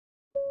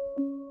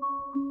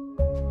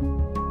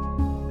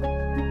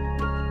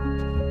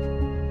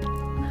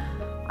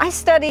I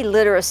study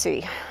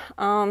literacy.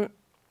 One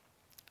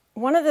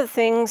of the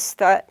things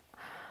that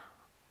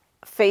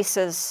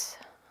faces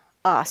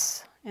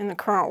us in the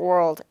current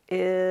world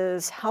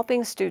is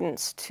helping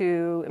students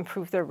to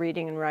improve their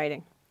reading and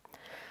writing.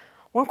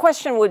 One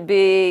question would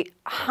be,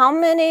 how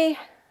many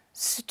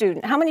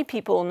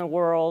people in the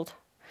world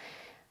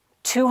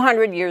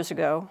 200 years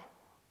ago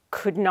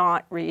could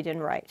not read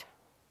and write?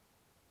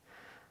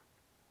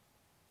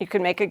 You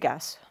could make a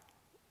guess.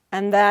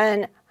 And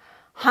then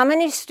how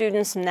many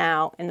students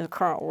now in the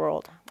current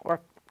world, or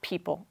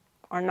people,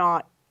 are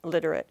not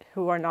literate,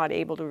 who are not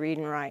able to read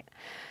and write?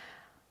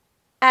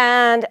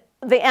 And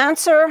the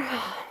answer,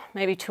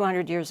 maybe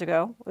 200 years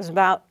ago, was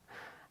about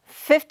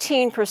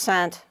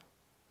 15%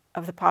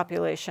 of the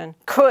population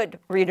could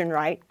read and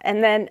write.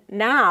 And then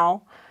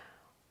now,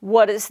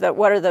 what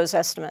are those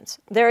estimates?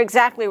 They're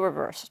exactly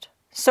reversed.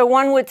 So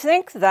one would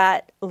think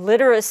that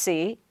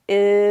literacy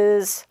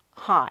is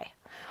high.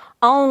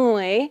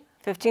 Only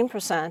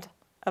 15%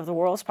 of the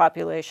world's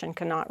population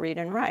cannot read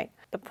and write.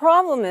 The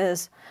problem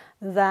is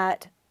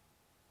that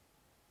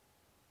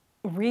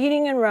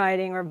reading and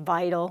writing are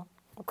vital,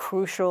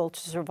 crucial to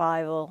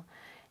survival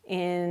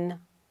in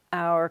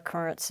our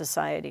current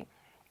society.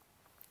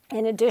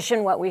 In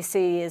addition, what we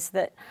see is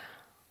that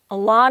a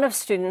lot of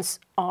students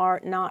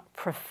are not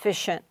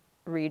proficient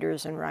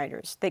readers and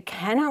writers. They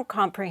cannot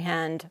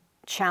comprehend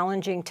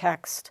challenging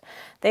text.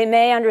 They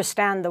may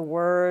understand the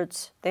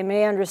words, they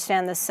may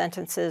understand the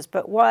sentences,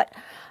 but what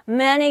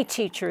many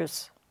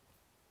teachers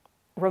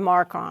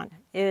remark on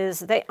is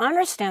they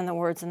understand the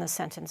words and the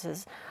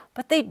sentences,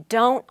 but they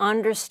don't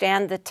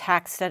understand the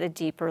text at a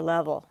deeper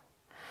level.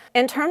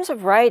 In terms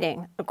of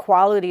writing, the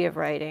quality of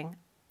writing,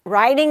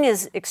 writing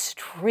is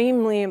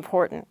extremely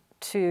important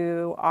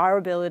to our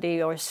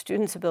ability or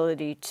students'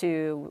 ability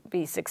to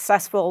be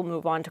successful,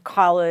 move on to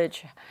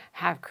college,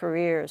 have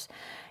careers.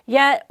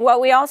 Yet,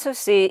 what we also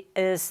see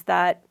is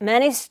that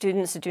many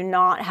students do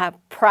not have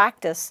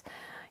practice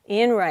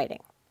in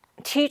writing.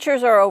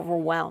 Teachers are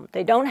overwhelmed.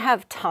 They don't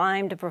have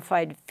time to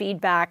provide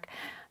feedback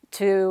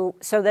so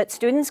that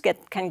students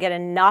can get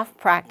enough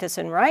practice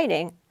in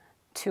writing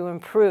to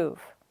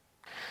improve.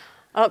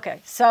 Okay,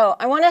 so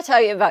I want to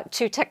tell you about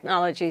two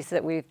technologies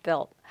that we've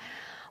built.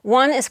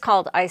 One is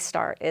called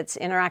iSTART. It's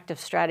interactive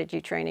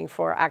strategy training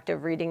for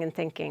active reading and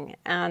thinking.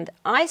 And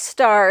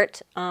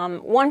iSTART,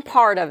 one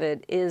part of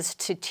it is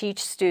to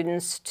teach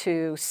students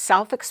to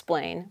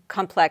self-explain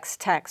complex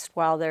text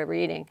while they're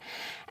reading.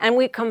 And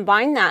we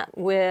combine that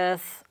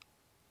with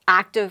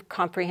active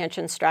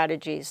comprehension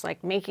strategies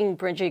like making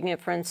bridging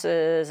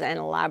inferences and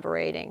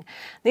elaborating.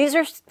 These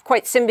are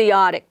quite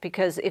symbiotic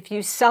because if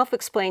you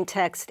self-explain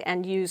text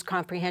and use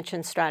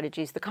comprehension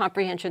strategies, the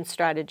comprehension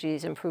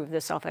strategies improve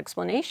the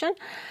self-explanation,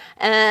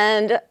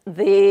 and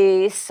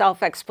the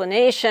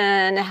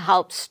self-explanation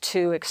helps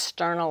to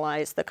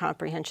externalize the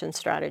comprehension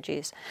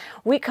strategies.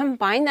 We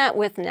combine that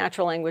with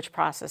natural language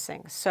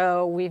processing.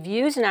 So we've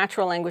used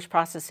natural language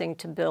processing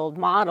to build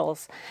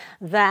models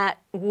that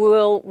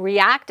will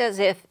react as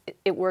if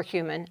it were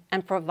human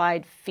and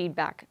provide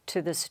feedback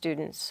to the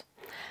students.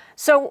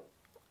 So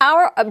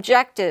our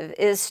objective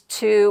is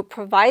to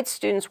provide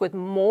students with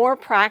more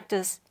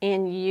practice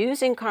in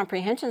using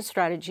comprehension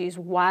strategies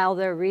while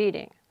they're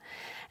reading.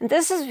 And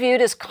this is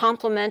viewed as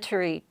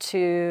complementary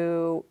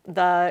to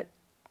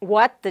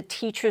what the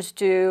teachers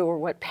do or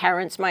what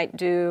parents might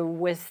do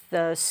with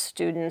the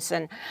students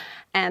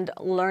and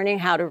learning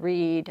how to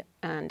read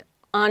and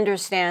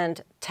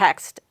understand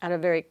text at a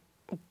very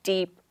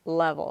deep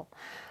level.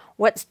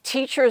 What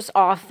teachers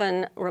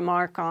often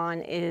remark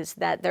on is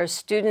that their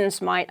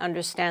students might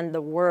understand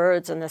the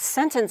words and the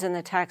sentence in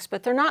the text,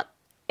 but they're not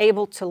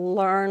able to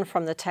learn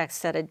from the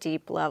text at a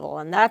deep level,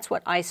 and that's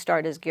what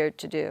iSTART is geared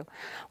to do.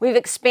 We've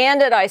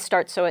expanded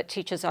iSTART so it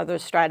teaches other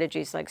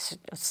strategies like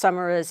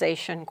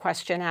summarization,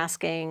 question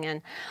asking,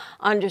 and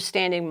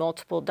understanding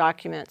multiple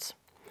documents.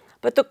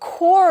 But the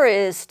core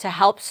is to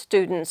help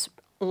students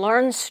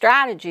learn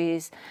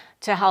strategies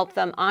to help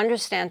them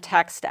understand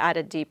text at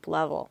a deep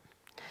level.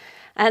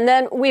 And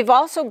then we've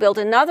also built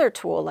another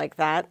tool like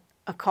that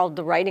called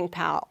the Writing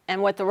Pal.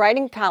 And what the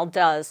Writing Pal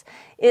does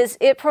is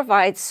it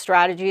provides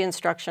strategy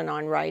instruction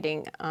on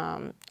writing,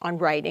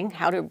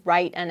 how to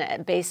write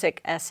a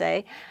basic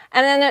essay.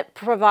 And then it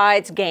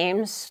provides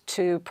games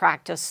to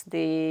practice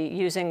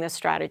using the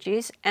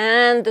strategies.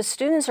 And the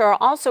students are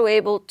also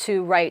able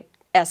to write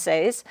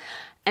essays,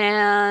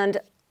 and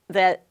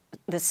that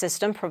the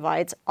system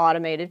provides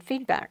automated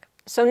feedback.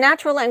 So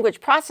natural language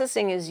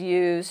processing is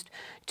used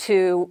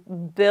to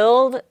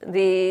build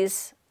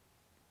these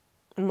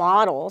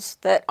models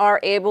that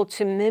are able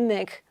to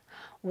mimic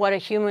what a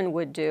human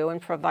would do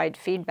and provide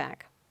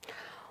feedback.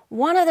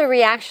 One of the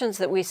reactions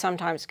that we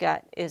sometimes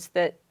get is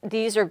that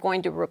these are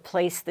going to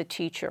replace the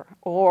teacher,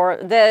 or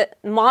the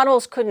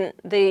models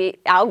the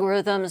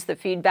algorithms, the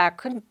feedback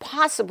couldn't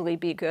possibly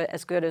be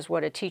as good as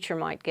what a teacher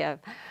might give.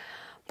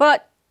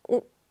 But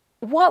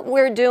what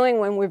we're doing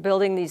when we're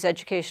building these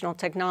educational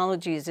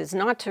technologies is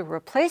not to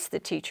replace the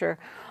teacher,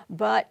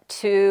 but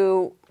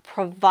to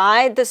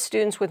provide the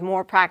students with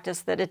more practice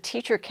that a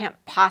teacher can't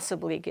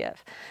possibly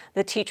give.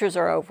 The teachers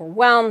are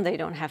overwhelmed, they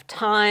don't have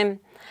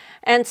time.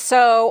 And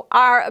so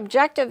our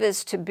objective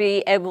is to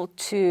be able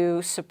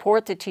to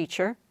support the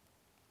teacher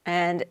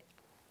and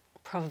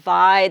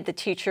provide the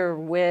teacher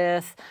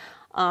with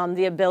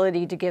the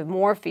ability to give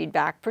more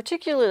feedback,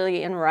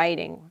 particularly in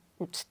writing.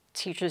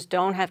 Teachers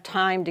don't have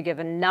time to give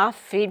enough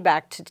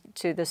feedback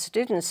to the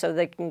students so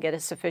they can get a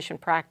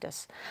sufficient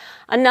practice.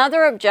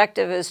 Another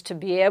objective is to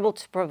be able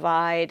to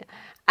provide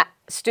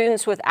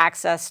students with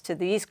access to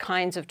these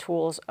kinds of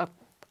tools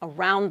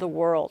around the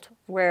world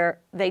where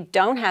they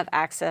don't have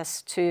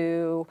access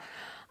to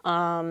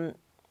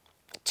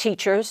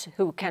teachers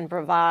who can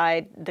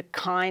provide the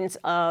kinds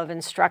of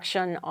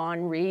instruction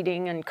on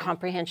reading and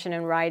comprehension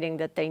and writing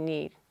that they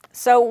need.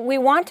 So we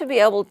want to be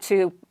able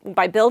to,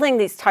 by building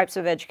these types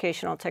of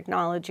educational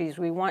technologies,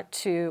 we want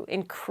to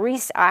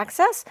increase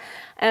access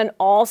and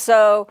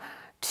also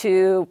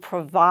to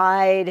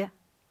provide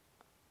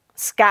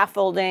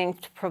scaffolding,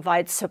 to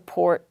provide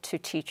support to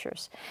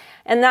teachers.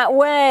 And that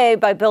way,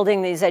 by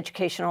building these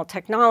educational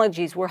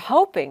technologies, we're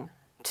hoping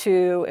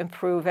to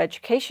improve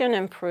education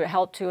and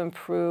help to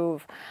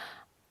improve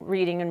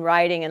reading and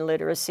writing and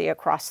literacy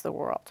across the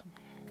world.